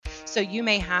So you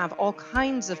may have all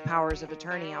kinds of powers of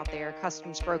attorney out there,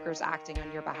 customs brokers acting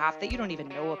on your behalf that you don't even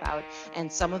know about.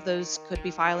 And some of those could be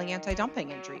filing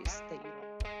anti-dumping entries that you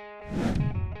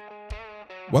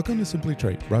don't. Welcome to Simply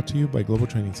Trade, brought to you by Global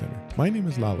Training Center. My name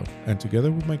is Lalo, and together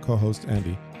with my co-host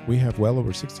Andy, we have well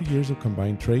over 60 years of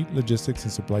combined trade, logistics,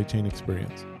 and supply chain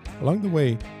experience. Along the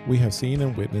way, we have seen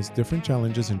and witnessed different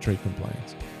challenges in trade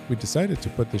compliance. We decided to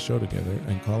put this show together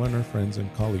and call on our friends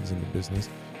and colleagues in the business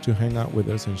to hang out with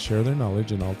us and share their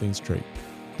knowledge in all things trade.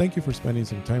 Thank you for spending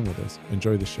some time with us.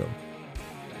 Enjoy the show.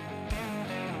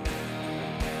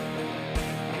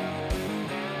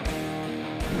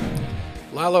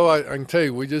 Lalo, I can tell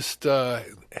you, we just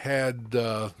had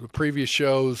the previous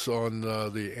shows on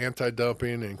the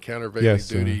anti-dumping and countervailing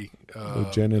duty,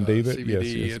 with Jen and David,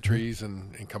 CVD entries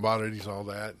and commodities and all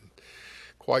that.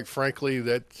 Quite frankly,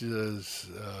 that is,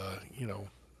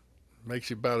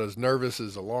 makes you about as nervous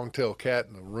as a long-tailed cat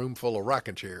in a room full of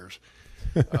rocking chairs.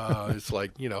 It's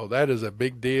like, that is a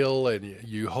big deal, and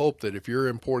you hope that if you're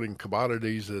importing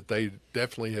commodities that they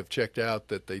definitely have checked out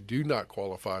that they do not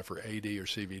qualify for AD or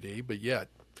CVD, but yet,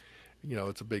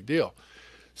 it's a big deal.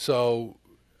 So,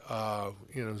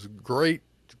 it was great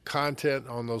content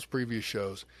on those previous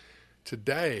shows.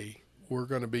 Today, we're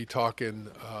going to be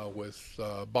talking with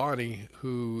Bonnie,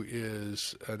 who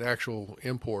is an actual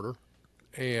importer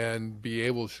and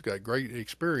she's got great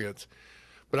experience.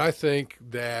 But I think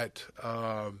that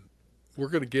we're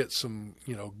going to get some,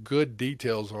 good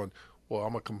details on, well,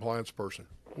 I'm a compliance person.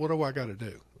 What do I got to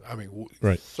do? I mean,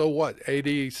 right. So what? AD,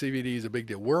 CVD is a big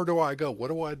deal. Where do I go? What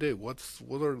do I do? What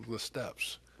are the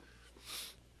steps?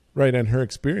 Right, and her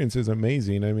experience is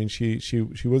amazing. I mean, she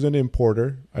was an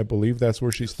importer. I believe that's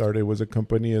where she started, was a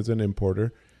company as an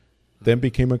importer, then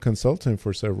became a consultant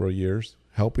for several years,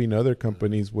 helping other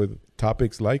companies with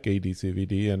topics like AD,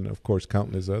 CVD, and, of course,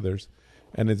 countless others.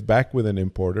 And it's back with an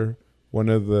importer, one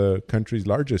of the country's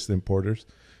largest importers.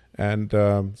 And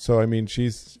so, I mean,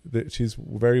 she's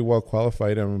very well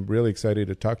qualified. I'm really excited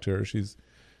to talk to her. She's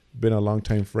been a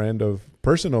longtime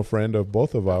personal friend of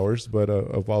both of ours, but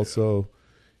of also,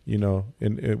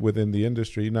 within the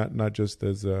industry, not just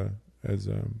as a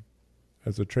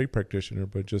trade practitioner,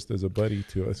 but just as a buddy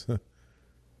to us.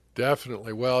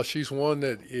 Definitely. Well, she's one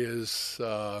that is.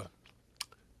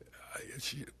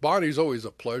 Bonnie's always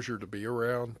a pleasure to be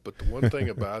around, but the one thing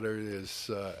about her is,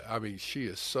 she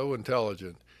is so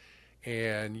intelligent,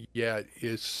 and yet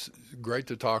it's great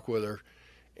to talk with her.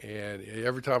 And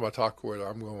every time I talk with her,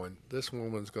 I'm going, this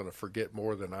woman's going to forget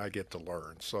more than I get to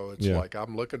learn. So it's like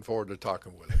I'm looking forward to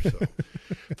talking with her. So,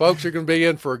 folks, you're going to be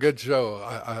in for a good show.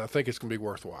 I think it's going to be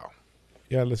worthwhile.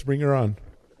 Yeah, let's bring her on.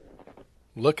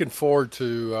 Looking forward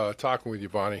to talking with you,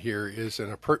 Bonnie, here.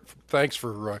 Thanks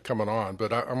for coming on.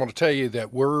 But I'm going to tell you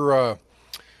that we're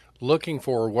looking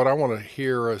for what I want to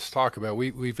hear us talk about.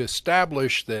 We've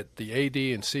established that the AD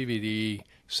and CVD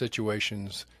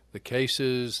situations, the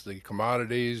cases, the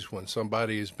commodities, when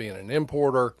somebody is being an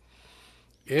importer,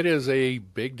 it is a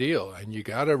big deal. And you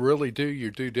got to really do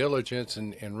your due diligence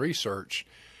and research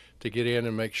to get in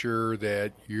and make sure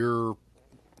that your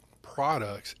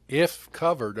products, if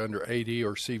covered under AD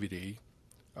or CVD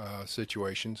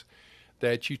situations,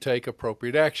 that you take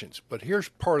appropriate actions. But here's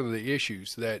part of the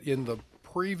issues that in the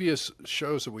previous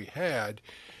shows that we had,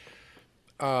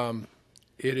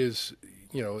 it is,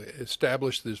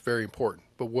 established as very important.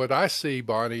 But what I see,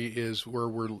 Bonnie, is where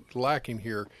we're lacking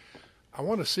here. I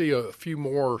want to see a few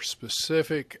more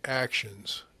specific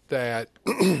actions that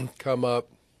come up,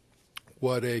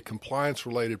 what a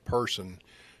compliance-related person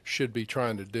should be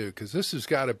trying to do, because this has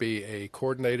got to be a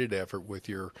coordinated effort with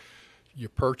your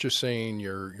purchasing,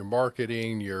 your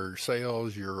marketing, your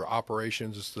sales, your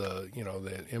operations, the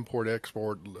import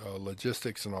export,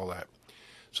 logistics, and all that.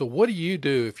 So what do you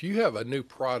do if you have a new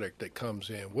product that comes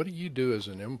in? What do you do as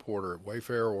an importer at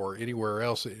Wayfair or anywhere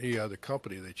else, any other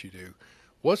company that you do?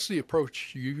 What's the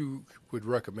approach you would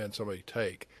recommend somebody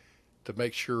take to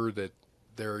make sure that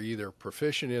they're either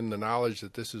proficient in the knowledge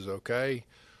that this is okay,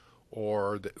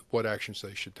 or what actions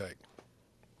they should take?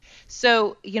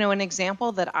 So, an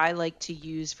example that I like to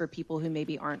use for people who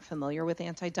maybe aren't familiar with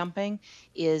anti-dumping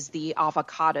is the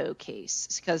avocado case,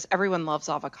 because everyone loves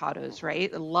avocados,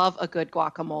 right? They love a good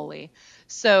guacamole.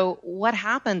 So what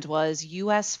happened was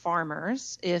US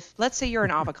farmers, if let's say you're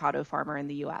an avocado farmer in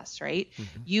the US, right? Hmm.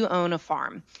 You own a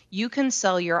farm. You can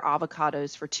sell your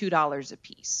avocados for $2 a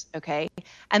piece, okay?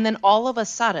 And then all of a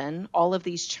sudden, all of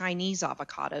these Chinese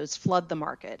avocados flood the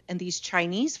market, and these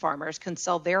Chinese farmers can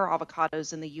sell their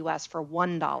avocados in the US for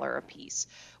 $1 a piece.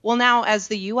 Well, now as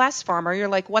the US farmer, you're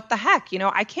like, what the heck?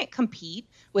 I can't compete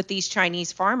with these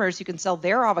Chinese farmers who can sell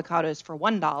their avocados for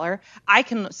 $1. I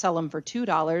can sell them for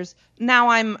 $2. Now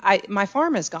my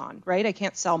farm is gone, right? I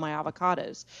can't sell my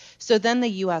avocados. So then the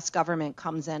US government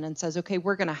comes in and says, okay,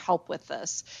 we're going to help with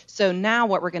this. So now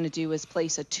what we're going to do is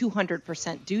place a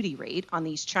 200% duty rate on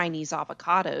these Chinese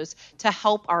avocados to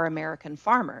help our American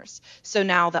farmers. So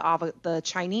now the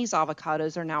Chinese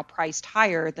avocados are now priced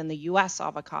higher than the US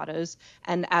avocados,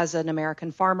 and as an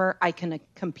American farmer, I can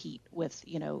compete with,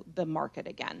 the market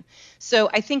again. So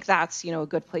I think that's, a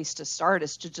good place to start,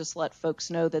 is to just let folks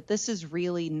know that this is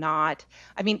really not,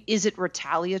 I mean, is it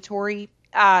retaliatory?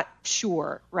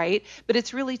 Sure, right? But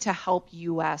it's really to help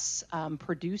U.S.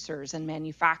 Producers and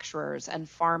manufacturers and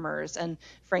farmers. And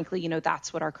frankly,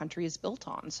 that's what our country is built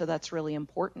on. So that's really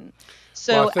important. Well,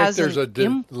 So I think as there's an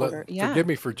importer, forgive yeah.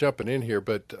 me for jumping in here,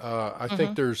 but I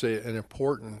think Hmm. there's an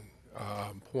important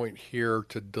point here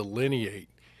to delineate.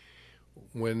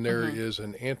 When there Hmm. is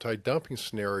an anti-dumping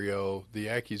scenario, the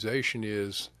accusation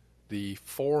is the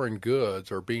foreign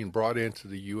goods are being brought into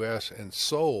the U.S. and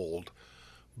sold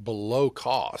below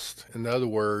cost. In other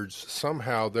words,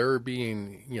 somehow they're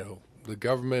being, the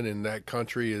government in that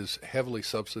country is heavily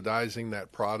subsidizing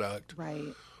that product,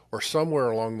 Right. or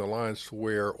somewhere along the lines to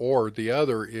where, or the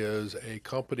other is a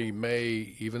company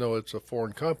may, even though it's a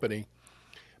foreign company,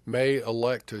 may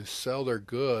elect to sell their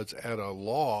goods at a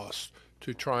loss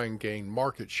to try and gain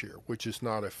market share, which is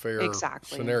not a fair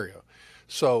Exactly. scenario.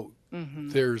 So Hmm.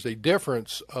 there's a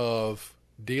difference of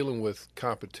dealing with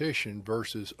competition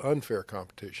versus unfair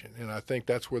competition. And I think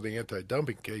that's where the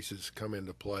anti-dumping cases come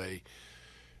into play,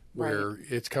 Right. where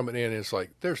it's coming in and it's like,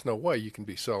 there's no way you can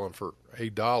be selling for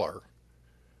 $1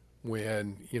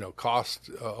 when, cost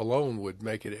alone would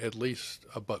make it at least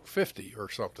 $1.50 or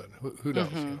something. Who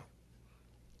knows? Hmm.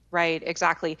 Right,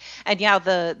 exactly. And yeah,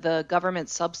 the government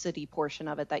subsidy portion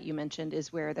of it that you mentioned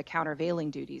is where the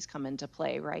countervailing duties come into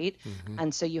play, right? Hmm.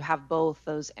 And so you have both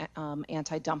those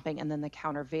anti-dumping and then the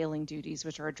countervailing duties,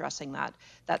 which are addressing that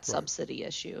Right. subsidy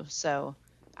issue. So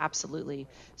absolutely.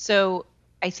 So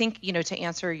I think, to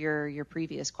answer your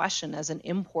previous question, as an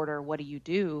importer, what do you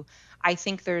do? I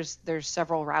think there's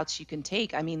several routes you can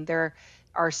take. I mean, there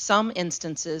are some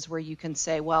instances where you can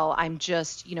say, well, I'm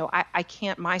just, I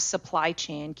can't, my supply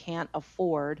chain can't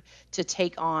afford to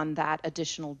take on that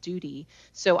additional duty.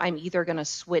 So I'm either going to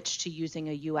switch to using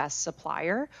a US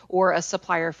supplier or a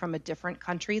supplier from a different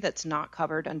country that's not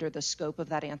covered under the scope of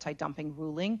that anti dumping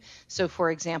ruling. So,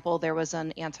 for example, there was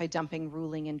an anti dumping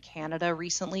ruling in Canada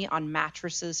recently on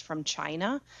mattresses from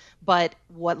China. But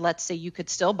let's say you could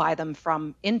still buy them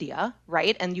from India,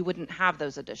 right? And you wouldn't have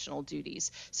those additional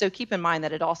duties. So keep in mind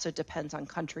that it also depends on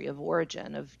country of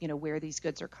origin of, where these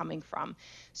goods are coming from.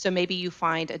 So maybe you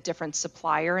find a different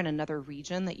supplier in another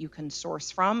region that you can source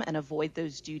from and avoid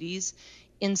those duties.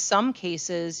 In some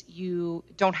cases, you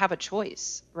don't have a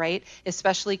choice, right?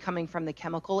 Especially coming from the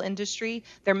chemical industry.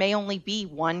 There may only be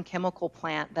one chemical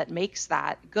plant that makes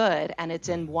that good, and it's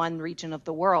in one region of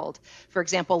the world. For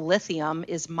example, lithium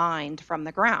is mined from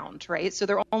the ground, right? So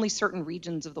there are only certain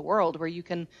regions of the world where you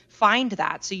can find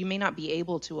that. So you may not be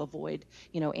able to avoid,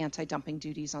 anti-dumping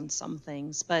duties on some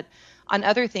things. But on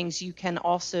other things, you can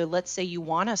also, let's say you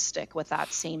want to stick with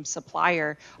that same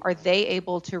supplier, are they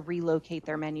able to relocate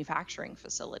their manufacturing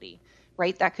facility?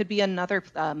 Right? That could be another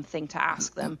thing to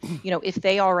ask them. If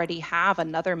they already have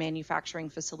another manufacturing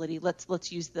facility,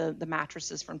 let's use the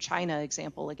mattresses from China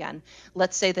example again.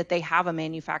 Let's say that they have a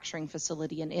manufacturing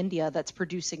facility in India that's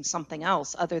producing something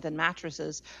else other than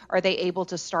mattresses. Are they able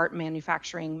to start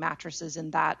manufacturing mattresses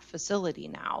in that facility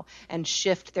now and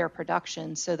shift their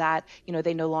production so that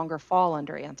they no longer fall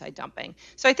under anti-dumping?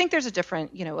 So I think there's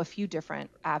a few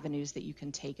different avenues that you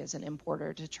can take as an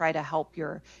importer to try to help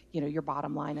your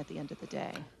bottom line at the end of the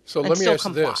day So and let me still ask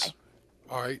you comply. this.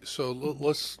 All right, so Hmm.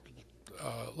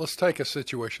 let's take a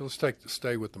situation.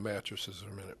 Stay with the mattresses a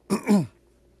minute.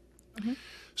 Hmm.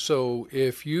 So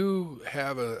if you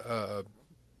have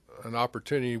an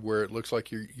opportunity where it looks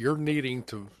like you're needing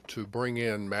to bring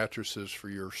in mattresses for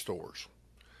your stores,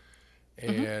 Hmm.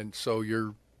 and so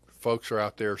your folks are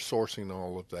out there sourcing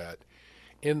all of that.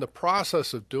 In the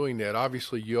process of doing that,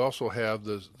 obviously you also have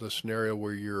the scenario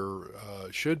where you're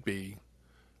should be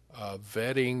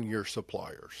vetting your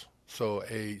suppliers. So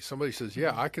somebody says,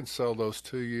 "Yeah, I can sell those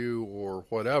to you," or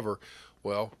whatever.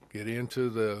 Well, get into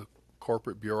the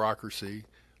corporate bureaucracy,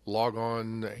 log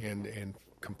on and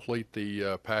complete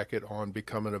the packet on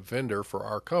becoming a vendor for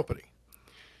our company.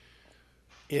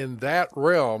 In that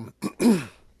realm,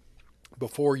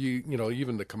 before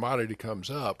even the commodity comes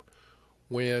up,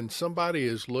 when somebody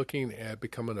is looking at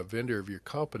becoming a vendor of your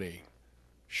company,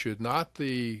 should not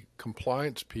the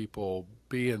compliance people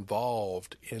be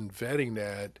involved in vetting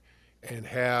that and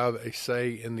have a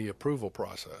say in the approval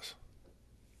process?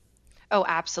 Oh,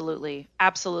 absolutely.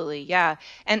 Absolutely. Yeah.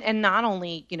 And not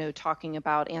only, talking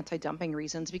about anti-dumping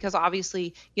reasons, because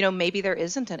obviously, maybe there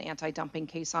isn't an anti-dumping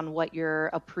case on what you're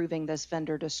approving this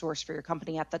vendor to source for your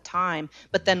company at the time,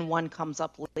 but then one comes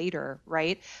up later,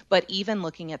 right? But even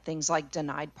looking at things like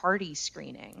denied party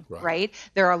screening, Right. right?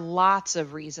 There are lots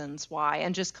of reasons why,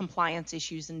 and just compliance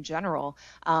issues in general.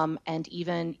 And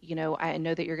even, I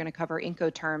know that you're going to cover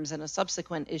Incoterms in a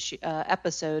subsequent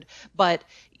episode, but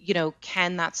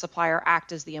can that supplier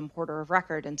act as the importer of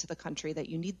record into the country that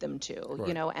you need them to,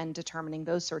 Right. and determining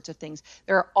those sorts of things.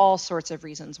 There are all sorts of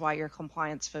reasons why your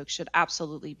compliance folks should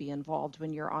absolutely be involved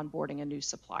when you're onboarding a new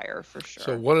supplier, for So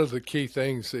sure. one of the key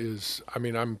things is,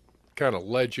 I'm kind of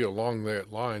led you along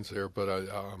that lines there, but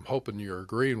I'm hoping you're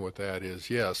agreeing with that.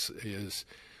 Is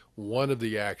one of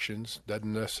the actions,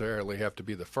 doesn't necessarily have to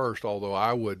be the first, although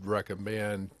I would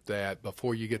recommend that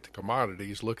before you get to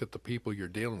commodities, look at the people you're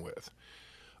dealing with.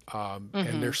 And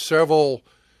Hmm. there's several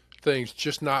things,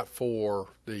 just not for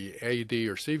the AD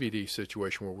or CVD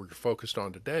situation where we're focused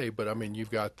on today, but you've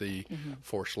got the Hmm.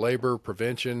 Forced Labor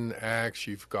Prevention Acts,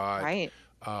 you've got, Right.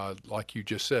 like you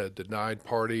just said, denied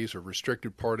parties or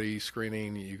restricted party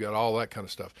screening, you got all that kind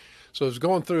of stuff. So it's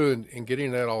going through and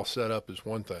getting that all set up is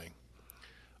one thing.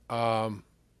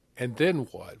 And then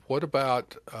what? What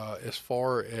about as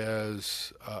far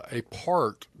as a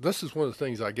part? This is one of the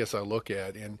things I guess I look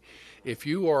at. And if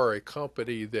you are a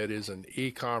company that is an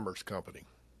e-commerce company,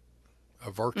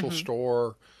 a virtual Hmm.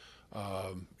 store,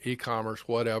 e-commerce,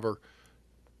 whatever,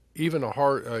 even a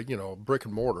hard, brick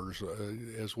and mortars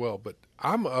as well. But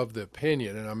I'm of the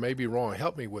opinion, and I may be wrong,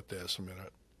 help me with this a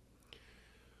minute.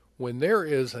 When there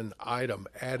is an item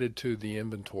added to the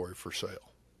inventory for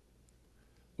sale,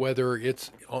 whether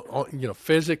it's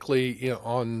physically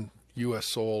on U.S.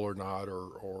 soil or not,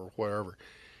 or wherever,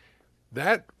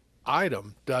 that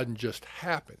item doesn't just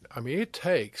happen. It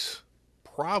takes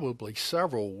probably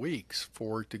several weeks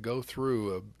for it to go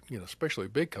through especially a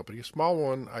big company. A small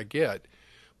one I get,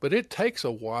 but it takes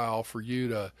a while for you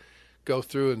to go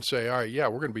through and say, all right, yeah,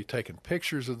 we're going to be taking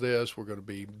pictures of this. We're going to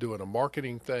be doing a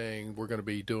marketing thing. We're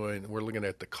looking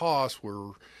at the cost.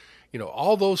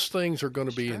 All those things are going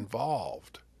to be Sure.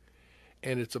 involved.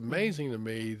 And it's Hmm. amazing to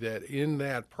me that in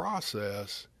that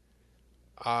process,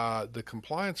 the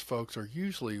compliance folks are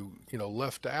usually,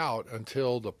 left out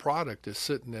until the product is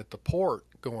sitting at the port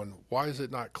going, why is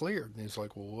it not cleared? And he's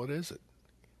like, well, what is it?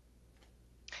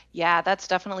 Yeah, that's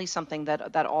definitely something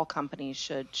that all companies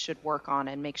should work on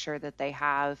and make sure that they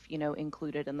have,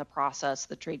 included in the process,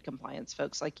 the trade compliance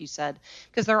folks, like you said,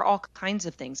 because there are all kinds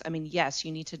of things. Yes,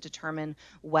 you need to determine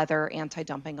whether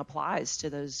anti-dumping applies to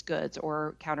those goods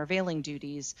or countervailing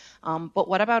duties. But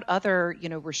what about other,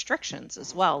 restrictions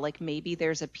as well? Like maybe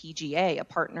there's a PGA, a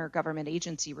partner government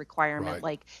agency requirement, Right.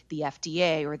 like the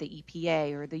FDA or the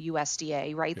EPA or the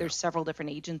USDA, right? Yeah. There's several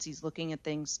different agencies looking at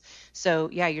things. So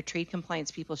yeah, your trade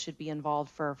compliance people should be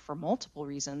involved for multiple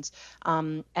reasons.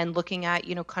 And looking at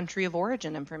country of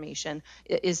origin information.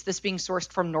 Is this being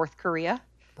sourced from North Korea?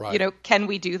 Right. Can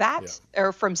we do Yeah. that?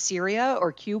 Or from Syria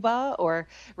or Cuba, or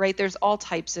right? There's all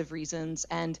types of reasons.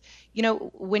 And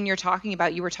when you were talking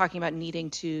about needing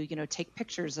to take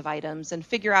pictures of items and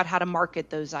figure out how to market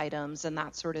those items and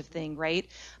that sort of thing, right?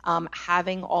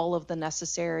 Having all of the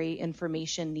necessary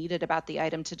information needed about the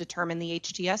item to determine the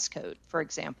HTS code, for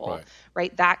example, Right.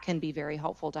 right? That can be very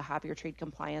helpful to have your trade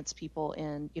compliance people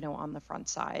in, on the front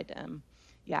side.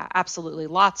 Yeah, absolutely.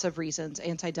 Lots of reasons,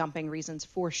 anti-dumping reasons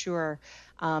for sure.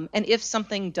 And if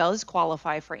something does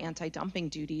qualify for anti-dumping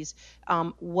duties,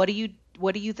 what do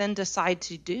you then decide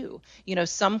to do?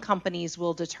 Some companies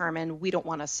will determine we don't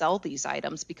want to sell these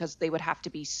items because they would have to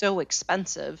be so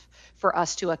expensive for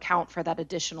us to account for that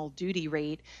additional duty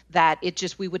rate that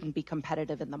we wouldn't be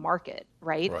competitive in the market,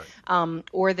 right? Right.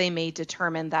 Or they may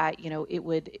determine that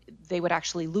they would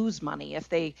actually lose money if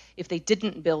they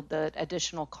didn't build the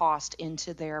additional cost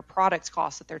into their product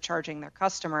cost that they're charging their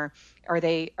customer. Are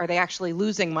they actually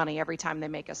losing money every time they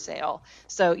make a sale?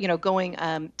 So going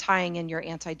tying in your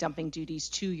anti-dumping duties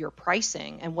to your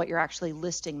pricing and what you're actually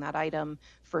listing that item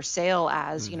for sale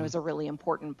as Hmm. is a really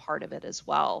important part of it as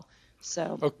well.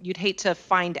 So Okay. you'd hate to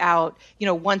find out,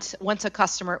 once a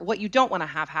customer, what you don't want to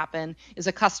have happen is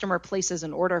a customer places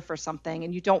an order for something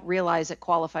and you don't realize it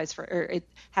qualifies for, or it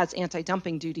has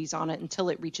anti-dumping duties on it until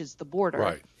it reaches the border.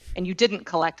 Right. And you didn't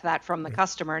collect that from the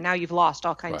customer. Now you've lost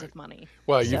all kinds Right. of money.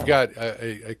 Well, you've So, got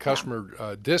a yeah,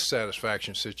 customer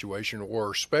dissatisfaction situation,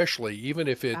 or especially even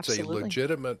if it's a absolutely.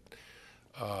 legitimate,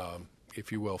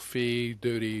 if you will, fee,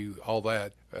 duty, all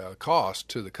that cost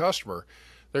to the customer,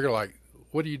 they're going to like,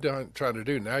 what are you trying to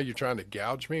do? Now you're trying to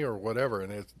gouge me or whatever,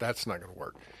 and that's not going to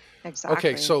work. Okay,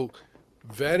 Exactly. so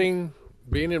vetting,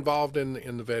 being involved in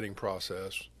the vetting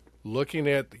process, looking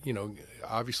at,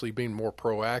 obviously being more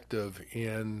proactive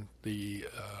in the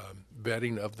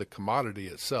vetting of the commodity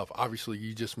itself. Obviously,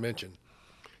 you just mentioned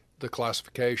the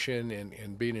classification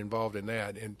and being involved in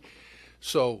that. And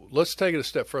so let's take it a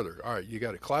step further. All right, you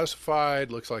got it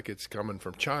classified. Looks like it's coming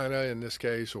from China in this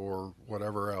case, or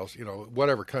whatever else.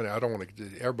 Whatever country. I don't want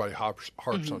to. Everybody harps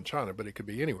Hmm. on China, but it could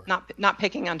be anywhere. Not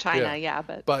picking on Yeah, China, yeah,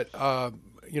 but but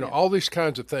yeah, all these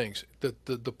kinds of things.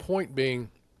 The point being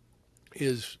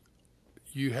is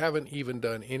you haven't even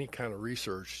done any kind of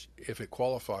research if it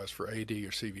qualifies for AD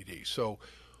or CVD. So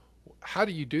how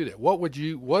do you do that?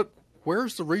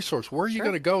 Where's the resource? Where are you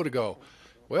going sure. to go?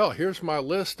 Well, here's my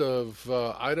list of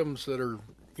items that are,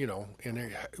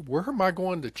 and where am I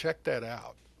going to check that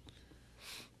out?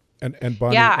 And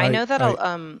Bonnie, Yeah, I know that.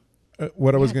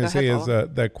 what I was Yeah, going go to ahead, say is Lalo.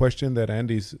 that question that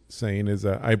Andy's saying is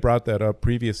I brought that up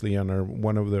previously on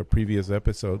one of the previous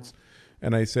episodes,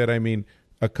 and I said, I mean,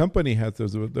 a company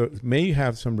may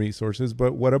have some resources,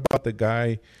 but what about the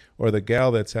guy or the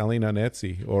gal that's selling on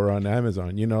Etsy or on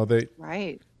Amazon?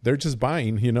 Right. They're just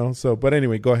buying, So, but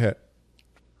anyway, go ahead.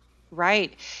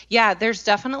 Right. Yeah, there's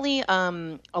definitely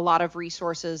a lot of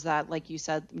resources that, like you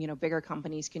said, bigger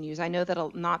companies can use. I know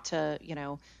that not to,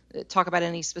 talk about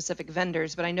any specific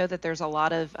vendors, but I know that there's a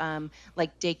lot of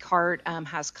like Descartes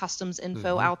has customs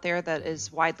info Mm-hmm. out there that is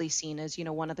widely seen as,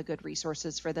 one of the good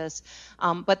resources for this.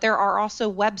 But there are also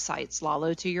websites,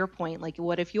 Lalo, to your point. Like,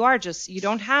 what if you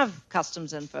don't have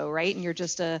customs info, right? And you're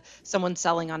just someone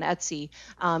selling on Etsy.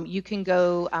 You can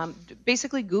go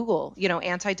basically Google,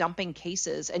 anti-dumping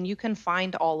cases, and you can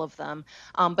find all of them.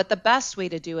 But the best way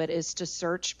to do it is to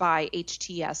search by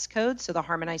HTS code, so the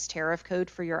harmonized tariff code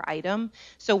for your item.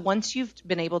 So once you've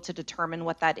been able to determine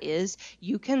what that is,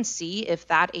 you can see if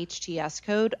that HTS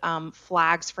code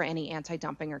flags for any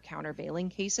anti-dumping or countervailing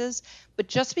cases. But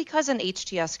just because an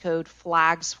HTS code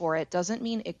flags for it doesn't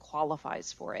mean it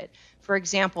qualifies for it. For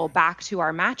example, back to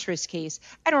our mattress case,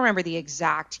 I don't remember the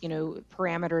exact,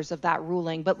 parameters of that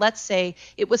ruling, but let's say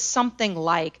it was something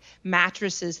like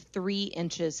mattresses 3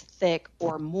 inches thick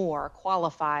or more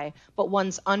qualify, but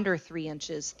ones under 3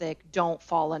 inches thick don't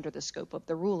fall under the scope of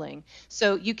the ruling.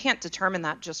 So you can't determine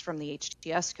that just from the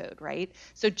HTS code, right?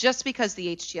 So just because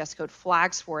the HTS code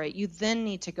flags for it, you then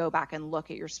need to go back and look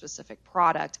at your specific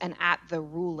product and at the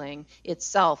ruling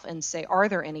itself and say, are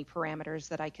there any parameters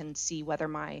that I can see whether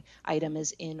my item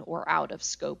is in or out of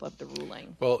scope of the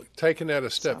ruling? Well, taking that a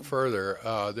step So,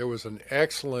 further, there was an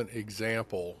excellent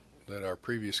example that our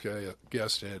previous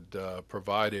guest had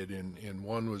provided, and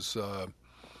one was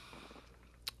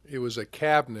it was a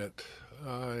cabinet,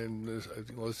 and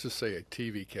let's just say a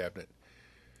TV cabinet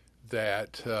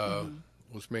that mhm.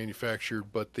 was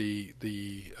manufactured, but the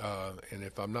and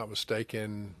if I'm not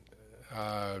mistaken,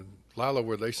 Lila,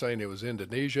 were they saying it was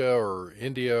Indonesia or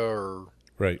India or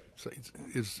Right.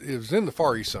 it was in the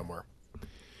Far East somewhere,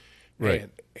 Right.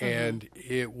 and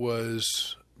it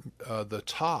was the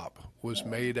top was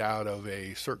made out of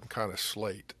a certain kind of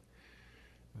slate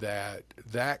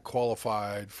that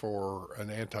qualified for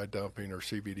an anti-dumping or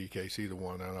CBD case, either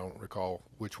one. I don't recall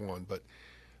which one,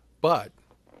 but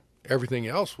everything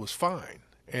else was fine,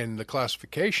 and the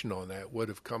classification on that would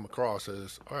have come across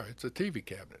as, all right, it's a TV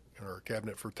cabinet or a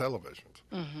cabinet for televisions,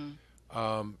 Mhm.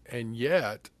 and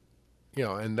yet,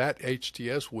 and that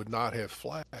HTS would not have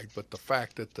flagged, but the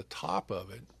fact that the top of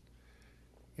it,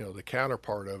 the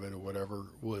counterpart of it or whatever,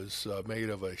 was made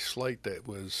of a slate that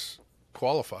was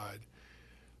qualified.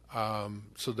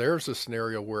 So there's a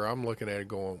scenario where I'm looking at it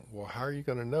going, well, how are you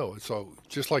going to know? So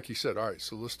just like you said, all right,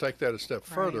 so let's take that a step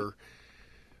Right. further.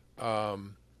 All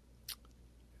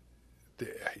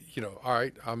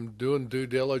right, I'm doing due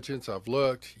diligence. I've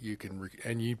looked.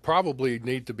 And you probably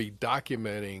need to be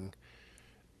documenting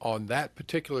on that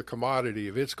particular commodity.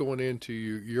 If it's going into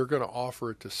you, you're going to offer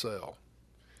it to sell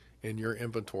in your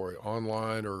inventory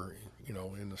online or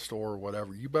in the store or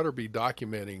whatever. You better be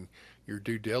documenting your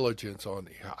due diligence on,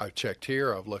 I've checked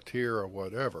here, I've looked here, or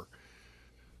whatever.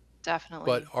 But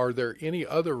Definitely. are there any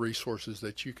other resources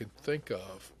that you can think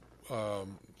of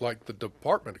like the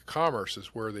Department of Commerce is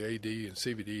where the AD and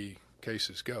CVD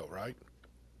cases go, right?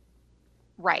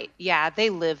 Right. Yeah, they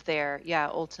live there. Yeah,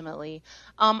 ultimately.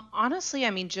 Honestly,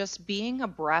 I mean, just being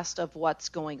abreast of what's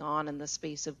going on in the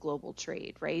space of global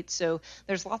trade, right? So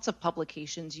there's lots of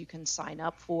publications you can sign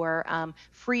up for,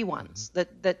 free Mm-hmm. ones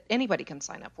that anybody can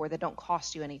sign up for that don't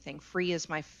cost you anything. Free is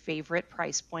my favorite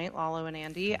price point, Lalo and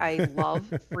Andy. I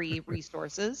love free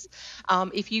resources.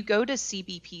 If you go to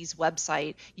CBP's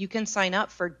website, you can sign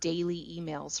up for daily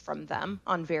emails from them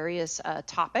on various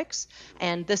topics,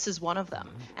 and this is one of them.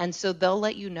 Mm-hmm. And so they'll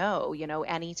let you know,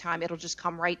 anytime it'll just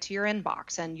come right to your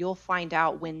inbox and you'll find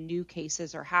out when new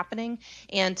cases are happening.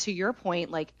 And to your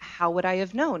point, like, how would I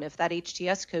have known if that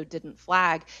HTS code didn't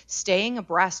flag? Staying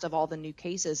abreast of all the new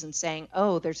cases and saying,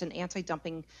 oh, there's an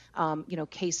anti-dumping,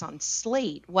 case on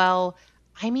Slate. Well,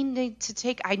 I mean, to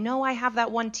take, I know I have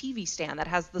that one TV stand that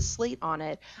has the slate on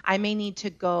it. I may need to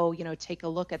go, take a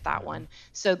look at that Mm-hmm. one.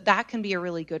 So that can be a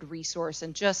really good resource,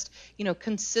 and just,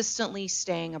 consistently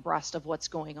staying abreast of what's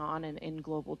going on in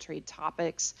global trade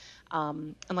topics.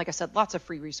 And like I said, lots of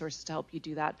free resources to help you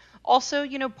do that. Also,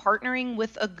 partnering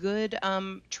with a good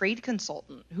trade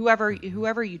consultant, Mm-hmm.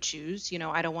 whoever you choose.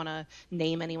 I don't want to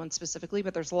name anyone specifically,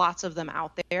 but there's lots of them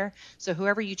out there. So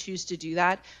whoever you choose to do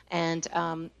that, and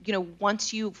once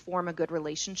you form a good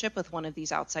relationship with one of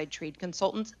these outside trade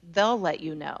consultants, they'll let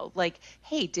you know, like,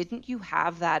 hey, didn't you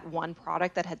have that one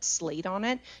product that had Slate on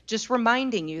it? Just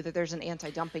reminding you that there's an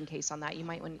anti-dumping case on that you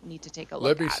might need to take a Let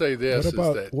look me at. say What this is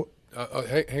about that, what?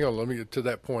 hang on, let me get to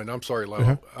that point. I'm sorry,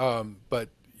 Uh-huh. Lalo. But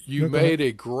you No, go ahead. made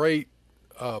a great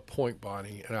point,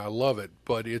 Bonnie, and I love it.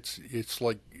 But it's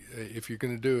like if you're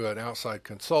going to do an outside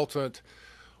consultant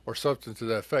or something to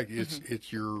that effect, Hmm.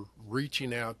 it's you're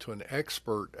reaching out to an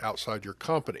expert outside your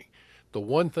company. The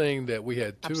one thing that we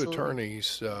had two Absolutely.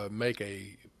 attorneys make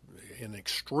an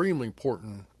extremely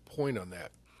important point on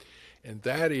that, and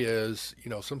that is,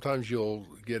 sometimes you'll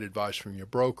get advice from your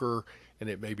broker, and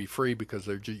it may be free because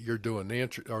you're doing the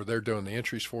entry, or they're doing the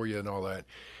entries for you and all that,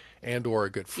 and or a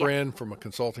good Yeah. friend from a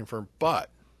consulting firm. But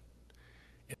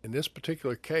in this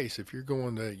particular case, if you're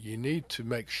going to, you need to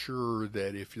make sure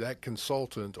that if that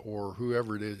consultant or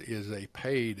whoever it is a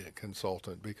paid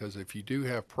consultant, because if you do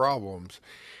have problems,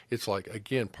 it's like,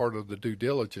 again, part of the due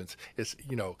diligence. It's,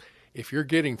 if you're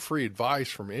getting free advice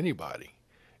from anybody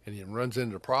and it runs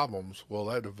into problems, well,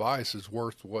 that advice is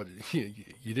worth what you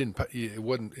didn't pay. It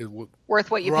wasn't, Worth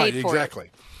what you right, paid for it.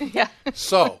 exactly. Yeah.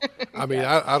 So, I mean,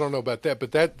 Yeah. I don't know about that,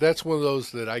 but that's one of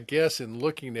those that I guess in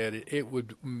looking at it, it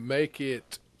would make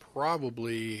it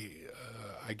probably,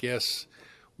 I guess,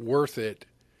 worth it.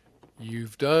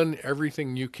 You've done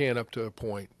everything you can up to a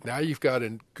point. Now you've got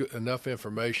enough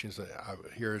information. So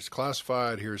here's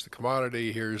classified. Here's the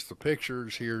commodity. Here's the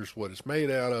pictures. Here's what it's made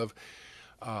out of.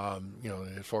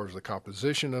 As far as the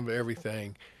composition of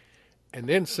everything, and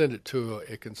then send it to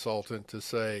a consultant to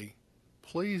say,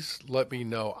 please let me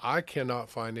know. I cannot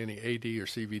find any AD or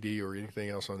CVD or anything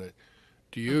else on it.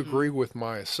 Do you Hmm. agree with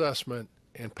my assessment?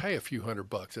 And pay a few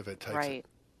 $100 if it takes it. Right.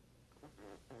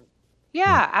 Yeah.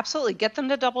 Yeah, absolutely. Get them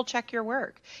to double check your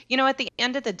work. At the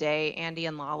end of the day, Andy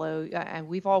and Lalo, and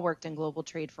we've all worked in global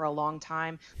trade for a long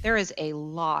time. There is a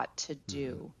lot to Mm-hmm.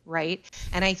 do, right?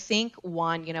 And I think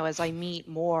one, as I meet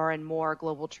more and more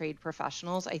global trade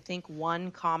professionals, I think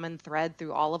one common thread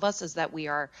through all of us is that we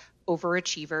are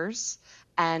overachievers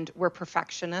and we're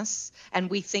perfectionists and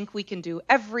we think we can do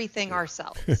everything Yeah.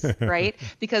 ourselves, right?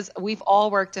 Because we've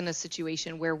all worked in a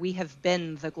situation where we have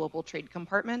been the global trade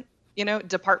department,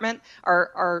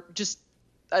 are just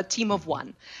a team of Mm-hmm.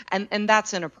 one, and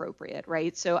that's inappropriate,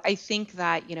 right? So I think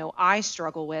that I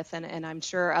struggle with, and I'm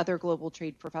sure other global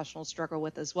trade professionals struggle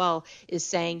with as well, is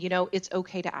saying it's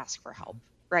okay to ask for help,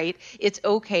 right? It's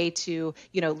okay to,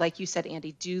 like you said,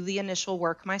 Andy, do the initial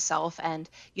work myself and,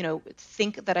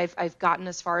 think that I've gotten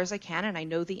as far as I can and I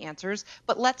know the answers,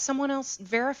 but let someone else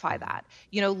verify Mm-hmm. that.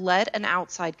 Let an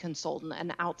outside consultant,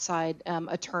 an outside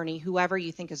attorney, whoever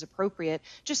you think is appropriate,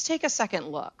 just take a second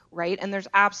look, right? And there's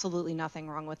absolutely nothing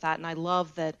wrong with that. And I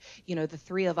love that, the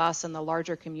three of us and the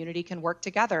larger community can work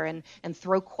together and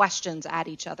throw questions at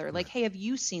each other. Yeah. Like, hey, have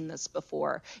you seen this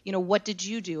before? What did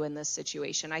you do in this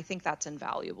situation? I think that's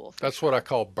invaluable for That's what I sure.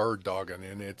 call bird dogging,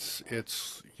 and it's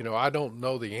I don't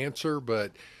know the answer,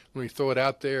 but when you throw it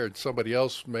out there, and somebody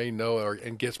else may know,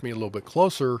 and gets me a little bit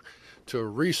closer to a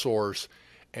resource,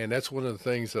 and that's one of the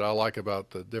things that I like about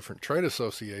the different trade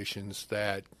associations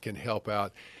that can help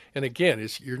out. And again,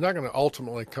 you're not going to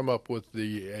ultimately come up with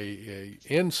a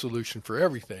end solution for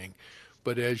everything,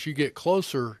 but as you get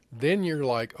closer, then you're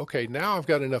like, okay, now I've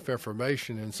got enough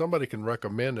information, and somebody can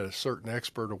recommend a certain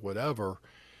expert or whatever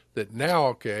that now,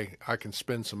 okay, I can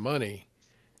spend some money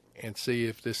and see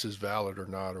if this is valid or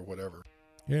not or whatever.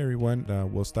 Yeah, everyone,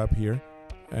 we'll stop here.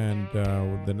 And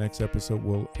the next episode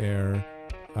will air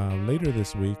later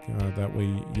this week. That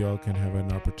way y'all can have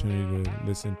an opportunity to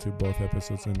listen to both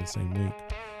episodes in the same week.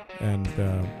 And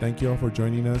thank you all for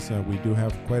joining us. We do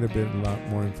have quite a lot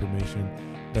more information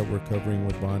that we're covering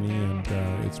with Bonnie, and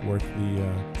it's worth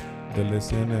the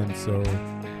listen. And so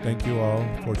thank you all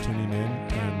for tuning in,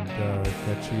 and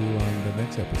catch you on the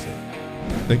next episode.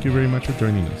 Thank you very much for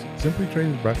joining us. Simply Trade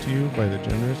is brought to you by the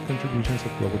generous contributions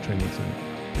of Global Training Center.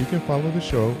 You can follow the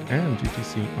show and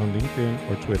GTC on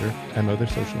LinkedIn or Twitter and other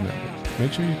social networks.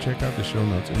 Make sure you check out the show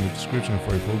notes in the description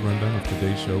for a full rundown of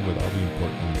today's show with all the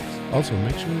important links. Also,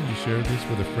 make sure you share this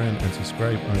with a friend and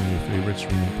subscribe on your favorite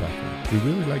streaming platform. We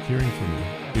really like hearing from you.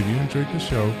 If you enjoyed the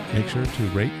show, make sure to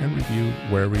rate and review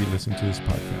wherever you listen to this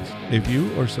podcast. If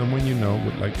you or someone you know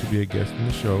would like to be a guest in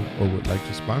the show, or would like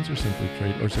to sponsor Simply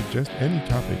Trade, or suggest any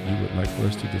topic you would like for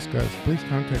us to discuss, please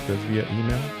contact us via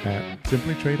email at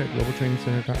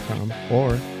simplytrade@globaltrainingcenter.com,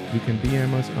 or you can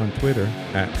DM us on Twitter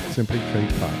at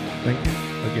simplytradepod. Thank you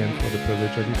again for the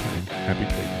privilege of your time. Happy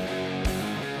trading.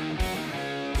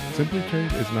 Simply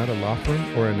Trade is not a law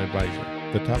firm or an advisor.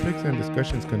 The topics and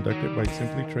discussions conducted by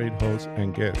Simply Trade hosts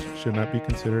and guests should not be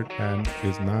considered and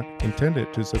is not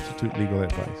intended to substitute legal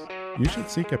advice. You should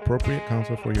seek appropriate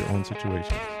counsel for your own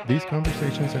situation. These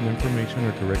conversations and information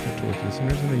are directed towards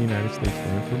listeners in the United States for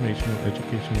informational,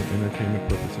 educational, and entertainment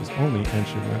purposes only and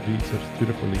should not be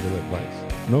substituted for legal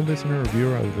advice. No listener or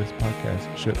viewer of this podcast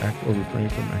should act or refrain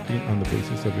from acting on the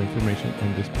basis of information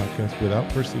on this podcast without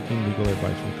first seeking legal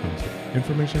advice from counsel.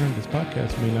 Information on this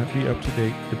podcast may not be up to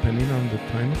date depending on the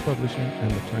time of publishing and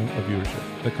the time of viewership.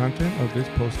 The content of this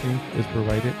posting is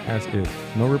provided as is.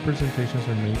 No representations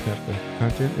are made that the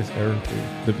content is error-free.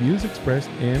 The views expressed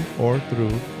in or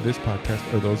through this podcast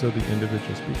are those of the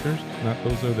individual speakers, not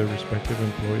those of their respective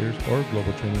employers or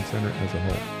Global Training Center as a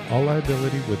whole. All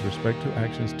liability with respect to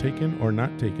actions taken or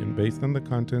not taken based on the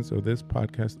contents of this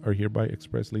podcast are hereby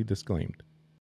expressly disclaimed.